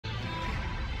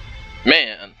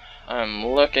Man, I'm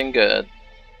looking good.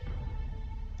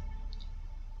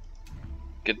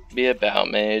 Could be about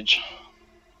mage.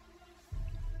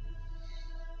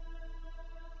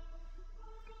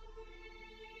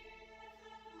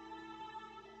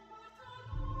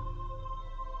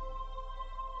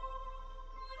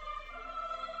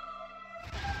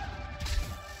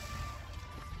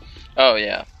 Oh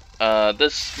yeah.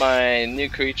 This is my new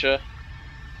creature.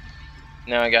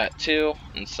 Now I got 2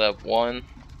 instead of 1,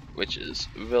 which is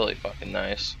really fucking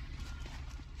nice.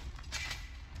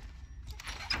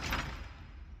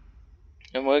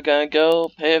 And we're gonna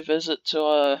go pay a visit to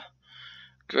our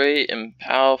great and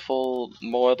powerful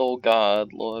mortal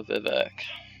god, Lord Vivec.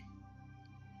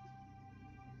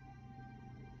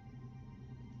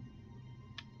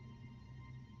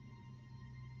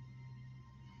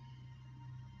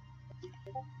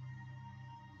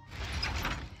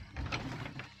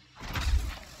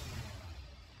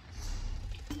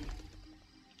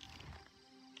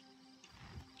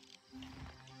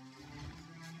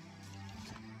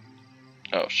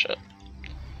 Oh shit.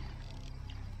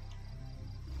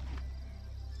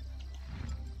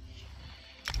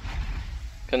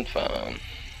 Confirm.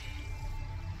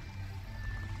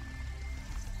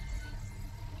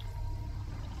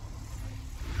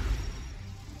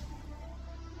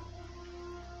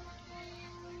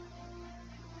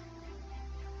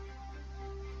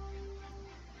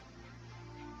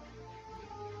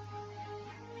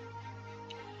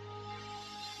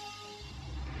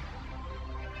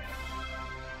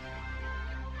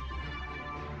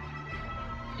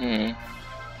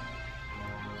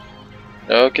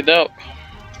 Okie doke.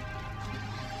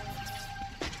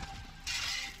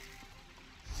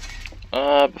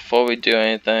 Before we do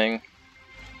anything,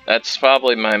 that's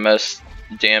probably my most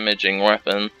damaging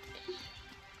weapon.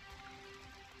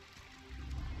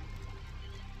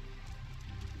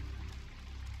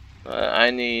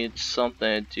 I need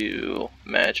something to do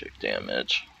magic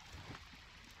damage.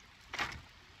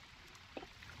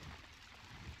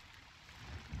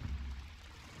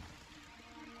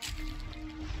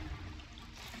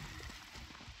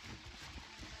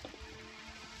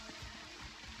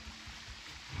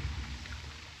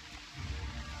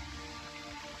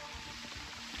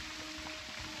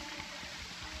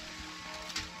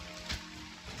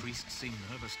 The priests seem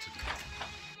nervous today.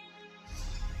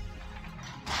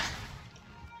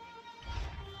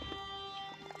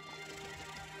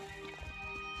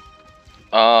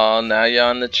 Oh, now you're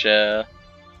on the chair.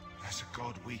 As a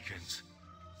god weakens,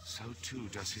 so too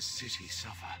does his city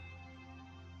suffer.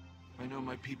 I know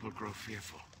my people grow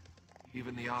fearful.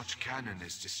 Even the Archcanon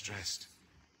is distressed.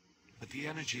 But the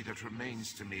energy that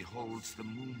remains to me holds the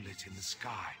moonlit in the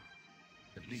sky.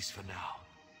 At least for now.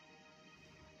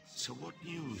 So what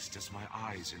news does my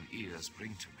eyes and ears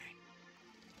bring to me?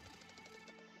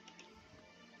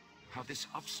 How this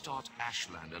upstart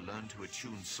Ashlander learned to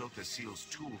attune Sotha Seal's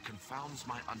tool confounds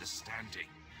my understanding.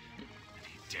 And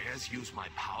he dares use my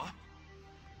power?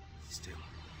 Still,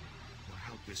 your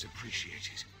help is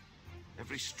appreciated.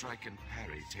 Every strike and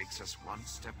parry takes us one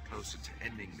step closer to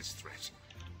ending this threat,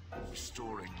 and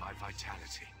restoring my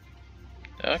vitality.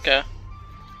 Okay.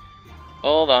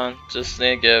 Hold on, just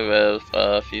need to get rid of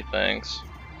a few things.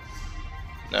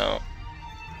 No.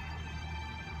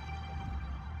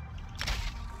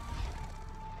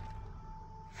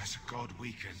 As a god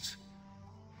weakens,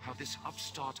 how this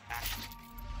upstart Ashlander...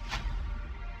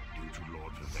 Due to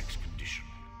Lord Vivec's condition,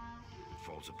 it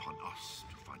falls upon us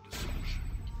to find a solution.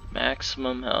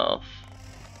 Maximum health.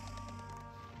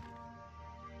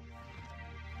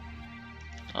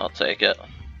 I'll take it.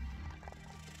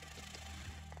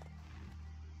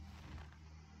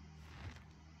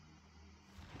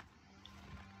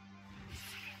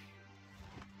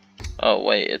 Oh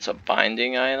wait, it's a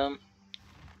binding item?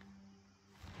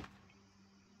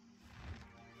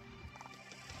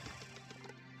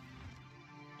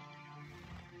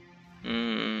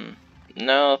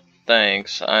 No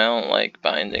thanks, I don't like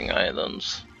binding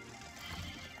items.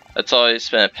 That's always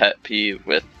been a pet peeve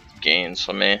with games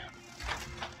for me.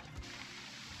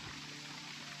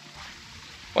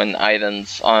 When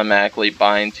items automatically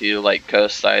bind to you, like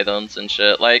cursed items and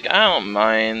shit. Like, I don't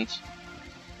mind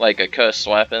like a cursed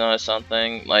weapon or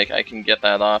something, like I can get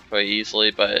that off pretty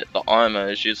easily, but the armor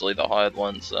is usually the hard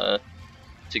ones to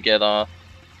get off.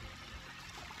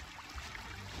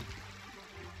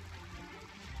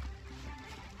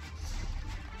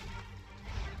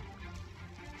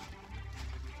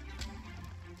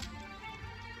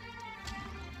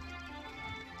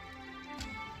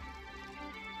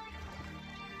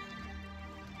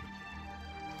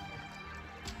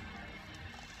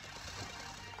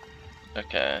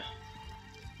 Okay.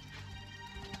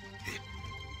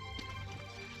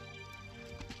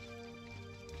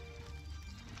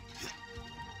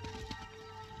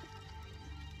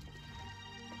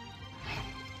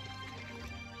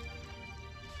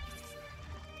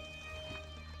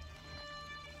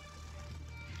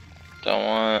 Don't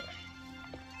want.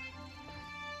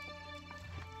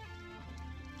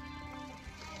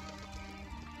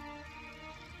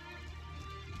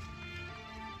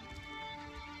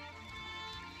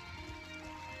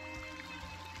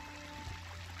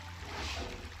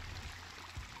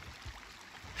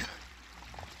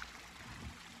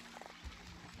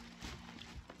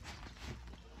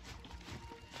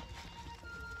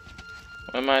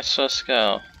 Where am I supposed to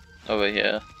go? Over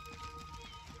here.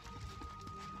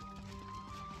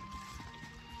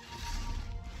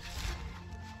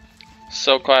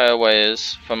 So quite a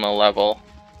ways from a level.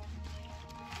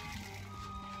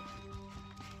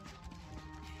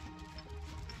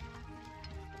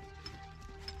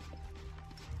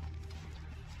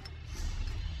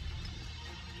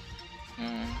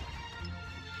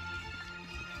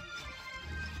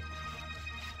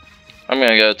 I'm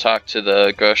gonna go talk to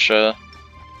the grocer.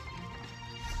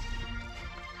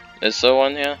 Is there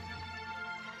one here?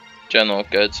 General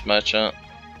goods merchant.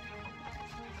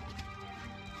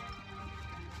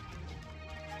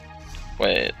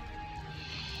 Wait.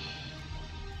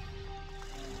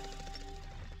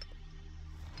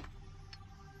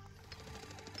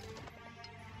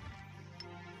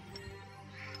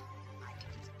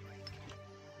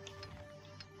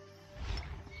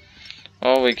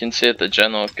 Oh, we can see if the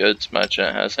general goods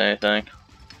merchant has anything.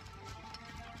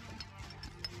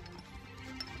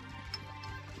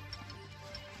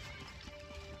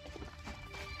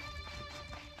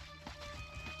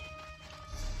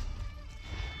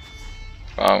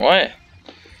 Wrong way.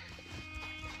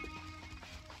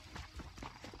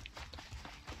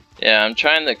 Yeah, I'm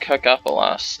trying to cook up a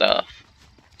lot of stuff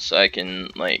so I can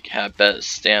like have better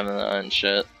stamina and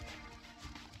shit.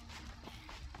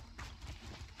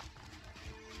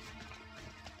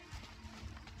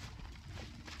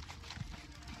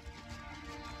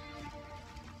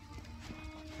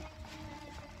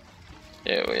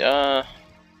 Here we are.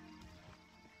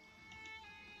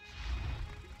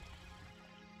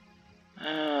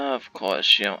 Of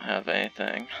course you don't have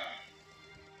anything.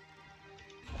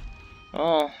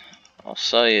 Oh, I'll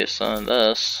sell you some of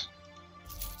this.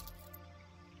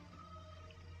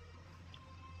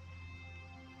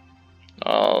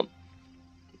 I'll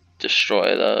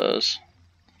destroy those.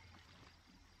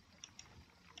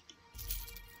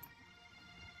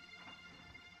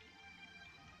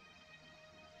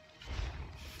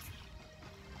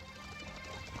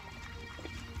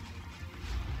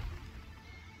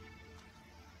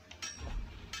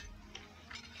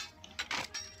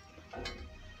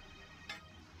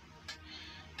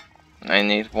 I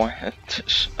need one.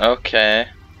 Okay.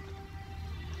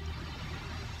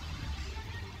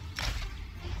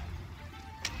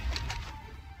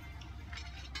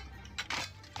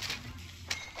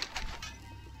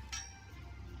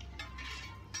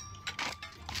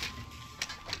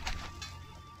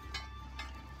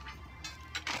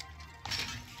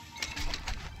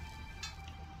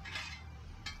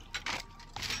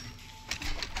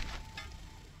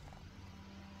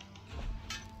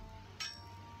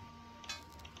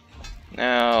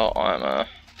 Now armor.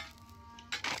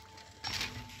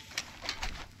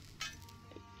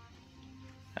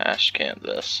 Ash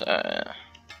canvas.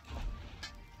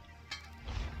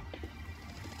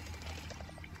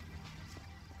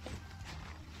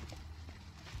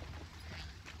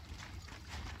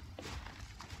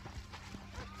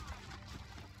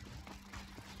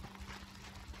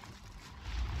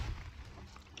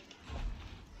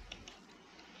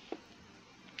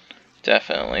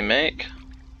 Definitely make.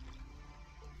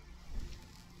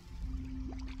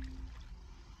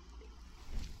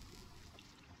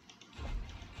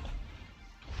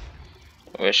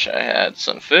 Wish I had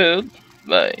some food,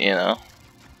 but you know.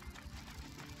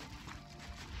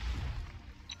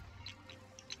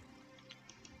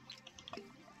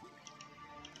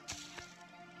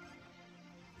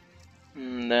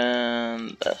 And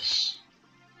then this.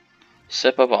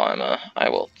 Sip of armor. I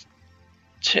will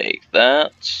take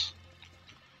that.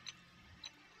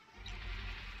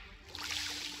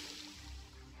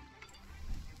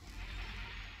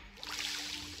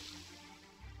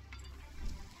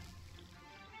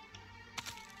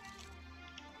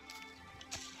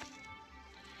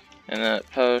 And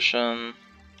that potion.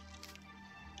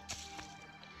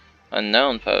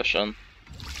 Unknown potion.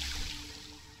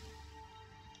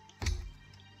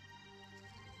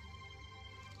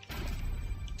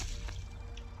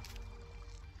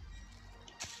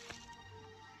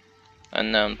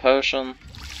 Unknown potion.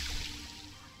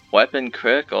 Weapon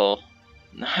critical.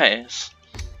 Nice.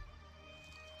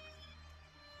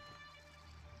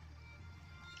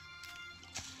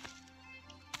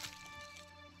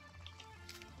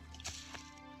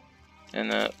 And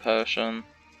that potion.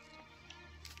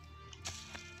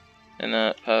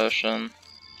 Inert potion.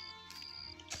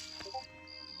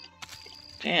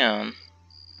 Damn.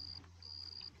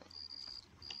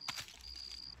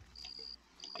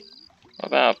 What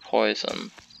about poison?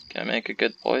 Can I make a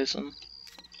good poison?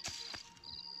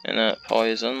 Inert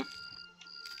poison.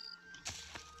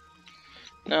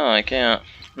 No, I can't.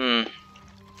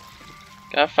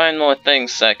 Gotta find more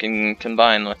things that can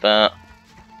combine with that.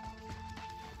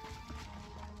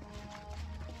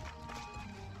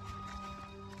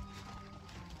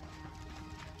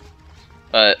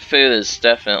 But food is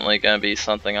definitely gonna be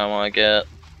something I wanna get.